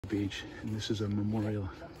Beach, and this is a memorial,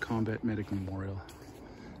 combat medic memorial.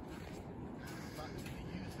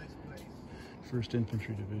 1st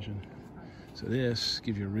Infantry Division. So this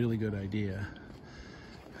gives you a really good idea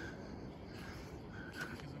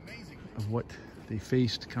of what they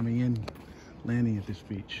faced coming in, landing at this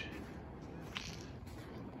beach.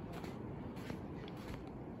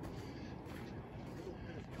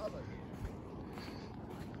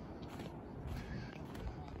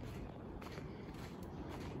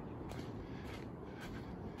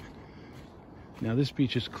 Now this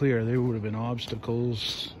beach is clear. There would have been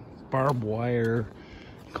obstacles, barbed wire,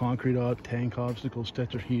 concrete tank obstacles,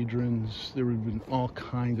 tetrahedrons. There would have been all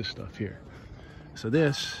kinds of stuff here. So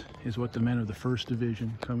this is what the men of the 1st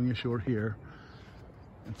Division coming ashore here,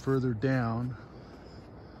 and further down,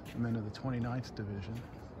 the men of the 29th Division.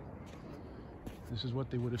 This is what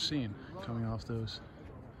they would have seen coming off those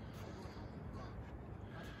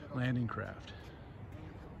landing craft.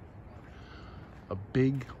 A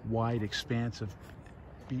big, wide, expansive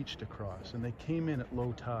beach to cross, and they came in at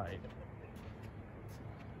low tide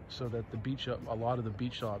so that the beach, a lot of the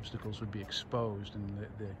beach obstacles would be exposed, and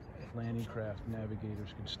the landing craft navigators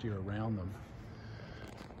could steer around them.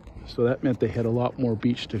 So that meant they had a lot more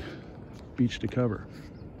beach to cover.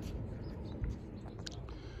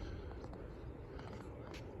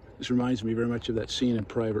 This reminds me very much of that scene in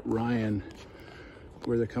Private Ryan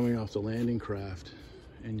where they're coming off the landing craft,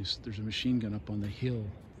 and there's a machine gun up on the hill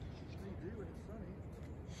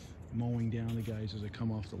mowing down the guys as they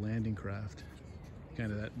come off the landing craft.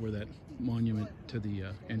 Kind of where that monument to the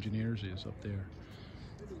engineers is up there.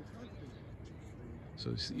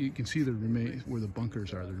 So you can see the where the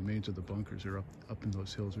bunkers are. The remains of the bunkers are up in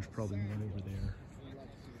those hills. There's probably one over there,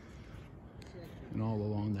 and all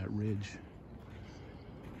along that ridge.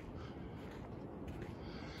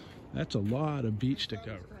 That's a lot of beach to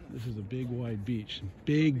cover. This is a big, wide beach.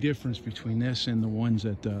 Big difference between this and the ones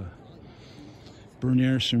at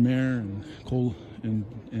Bernières-sur-Mer and Col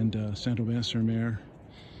and Saint-Aubin-sur-Mer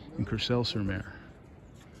and Courcelles-sur-Mer.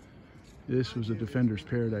 This was a defender's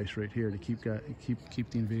paradise right here to keep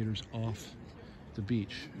the invaders off the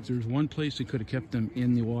beach. If there was one place that could have kept them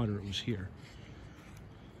in the water, it was here.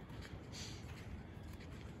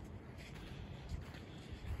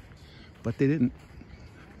 But they didn't.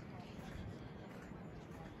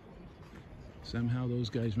 Somehow those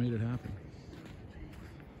guys made it happen.